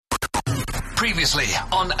Previously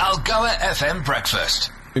on Algoa FM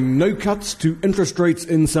Breakfast. No cuts to interest rates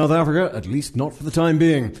in South Africa, at least not for the time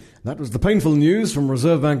being. That was the painful news from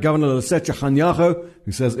Reserve Bank Governor Lesetja Kganyago,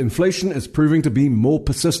 who says inflation is proving to be more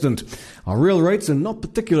persistent. Our real rates are not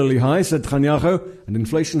particularly high, said Kganyago, and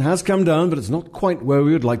inflation has come down, but it's not quite where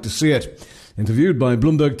we would like to see it. Interviewed by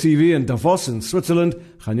Bloomberg TV in Davos in Switzerland,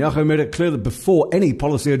 Kganyago made it clear that before any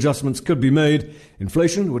policy adjustments could be made,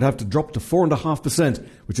 inflation would have to drop to 4.5%,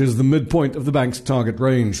 which is the midpoint of the bank's target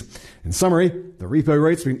range. In summary, the repo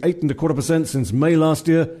rate's been 8.25% since May last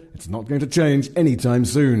year. It's not going to change anytime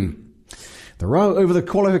soon. The row over the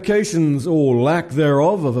qualifications, or lack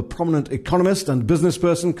thereof, of a prominent economist and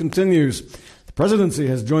businessperson continues. The presidency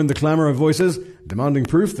has joined the clamour of voices demanding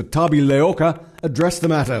proof that Thabi Leoka addressed the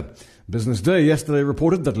matter. Business Day yesterday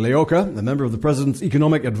reported that Leoka, a member of the President's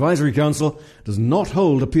Economic Advisory Council, does not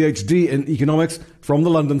hold a PhD in economics from the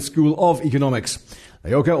London School of Economics.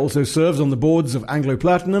 Leoka also serves on the boards of Anglo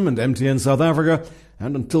Platinum and MTN South Africa,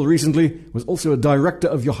 and until recently was also a director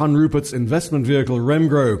of Johan Rupert's investment vehicle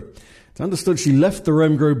Remgro. It's understood she left the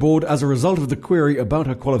Remgro board as a result of the query about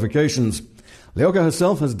her qualifications. Leoka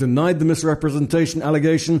herself has denied the misrepresentation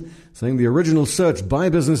allegation, saying the original search by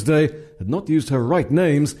Business Day had not used her right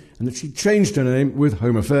names and that she changed her name with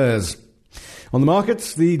Home Affairs. On the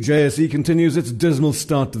markets, the JSE continues its dismal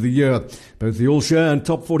start to the year. Both the all-share and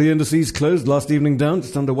top 40 indices closed last evening down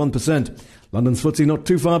just under 1%. London's FTSE not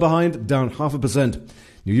too far behind, down 0.5%.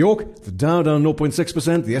 New York, the Dow down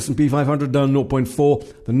 0.6%, the S&P 500 down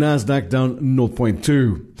 0.4%, the Nasdaq down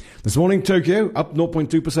 0.2%. This morning, Tokyo up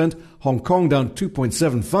 0.2%, Hong Kong down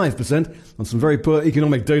 2.75% on some very poor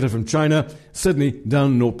economic data from China, Sydney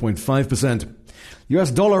down 0.5%.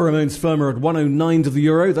 US dollar remains firmer at 109 to the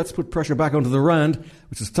euro. That's put pressure back onto the rand,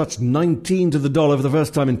 which has touched 19 to the dollar for the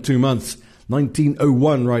first time in 2 months.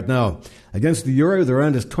 19.01 right now. Against the euro, the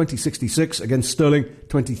rand is 20.66. Against sterling,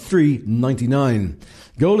 23.99.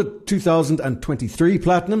 Gold at 2,023.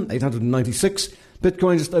 Platinum, 896.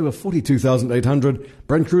 Bitcoin just over 42,800.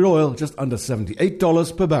 Brent crude oil just under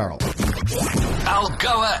 $78 per barrel.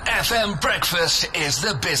 Algoa FM Breakfast is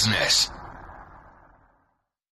the business.